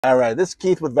All right, this is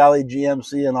Keith with Valley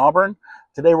GMC in Auburn.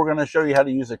 Today we're going to show you how to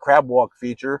use the CrabWalk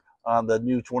feature on the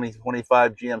new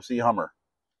 2025 GMC Hummer.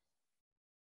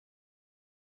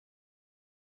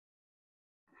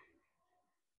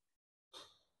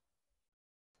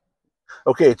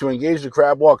 Okay, to engage the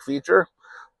CrabWalk feature,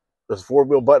 there's a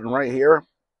four-wheel button right here.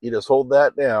 You just hold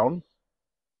that down,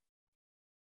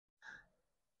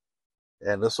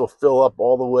 and this will fill up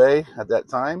all the way at that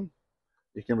time.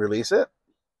 You can release it,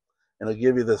 and it'll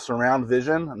give you the surround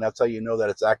vision, and that's how you know that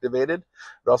it's activated.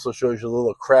 It also shows you a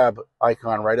little crab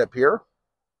icon right up here,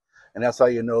 and that's how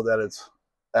you know that it's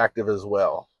active as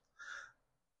well.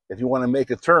 If you want to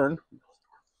make a turn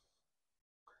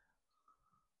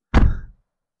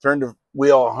the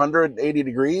wheel 180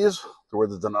 degrees to where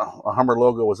the Hummer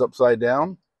logo was upside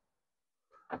down,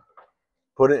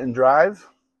 put it in drive,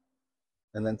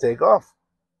 and then take off.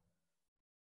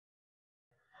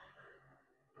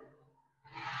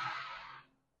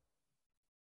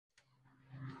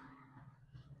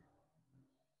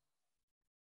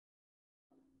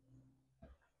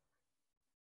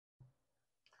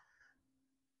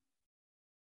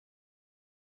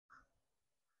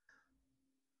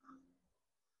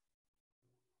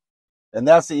 And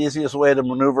that's the easiest way to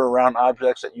maneuver around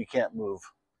objects that you can't move.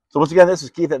 So once again, this is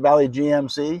Keith at Valley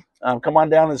GMC. Come on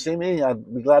down and see me.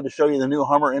 I'd be glad to show you the new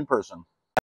Hummer in person.